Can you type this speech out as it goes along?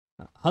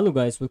Hello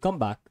guys, welcome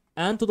back.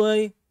 And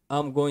today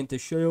I'm going to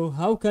show you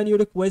how can you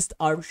request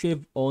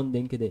archive on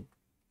LinkedIn.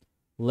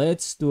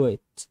 Let's do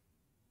it.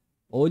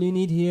 All you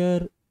need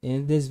here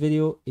in this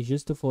video is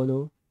just to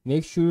follow.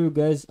 Make sure you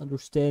guys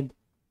understand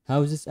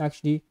how this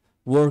actually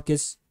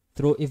works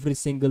through every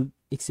single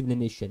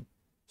explanation.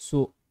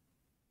 So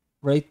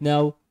right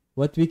now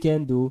what we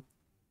can do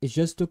is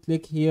just to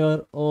click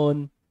here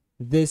on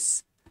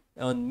this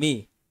on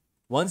me.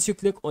 Once you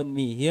click on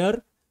me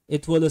here,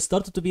 it will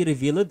start to be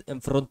revealed in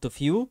front of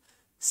you,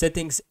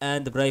 settings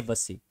and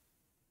privacy.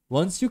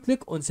 Once you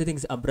click on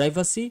settings and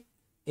privacy,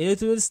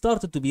 it will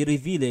start to be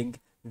revealing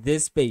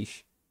this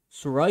page.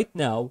 So right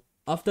now,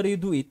 after you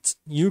do it,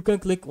 you can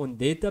click on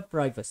data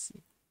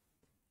privacy.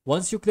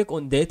 Once you click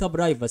on data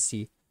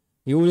privacy,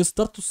 you will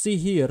start to see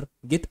here,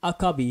 get a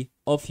copy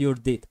of your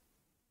data.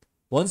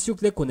 Once you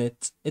click on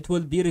it, it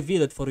will be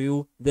revealed for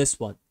you this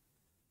one.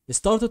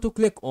 Start to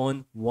click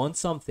on want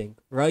something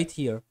right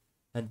here,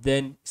 and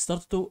then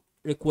start to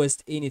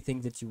request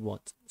anything that you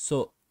want.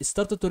 So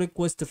start to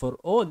request for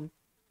all,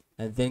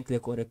 and then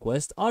click on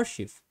request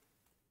archive.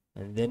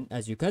 And then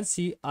as you can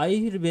see,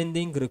 I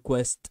pending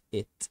request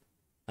it.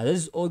 And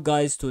this is all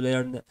guys to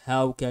learn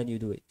how can you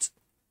do it.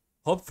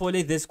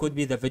 Hopefully this could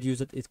be the videos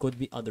that it could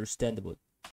be understandable.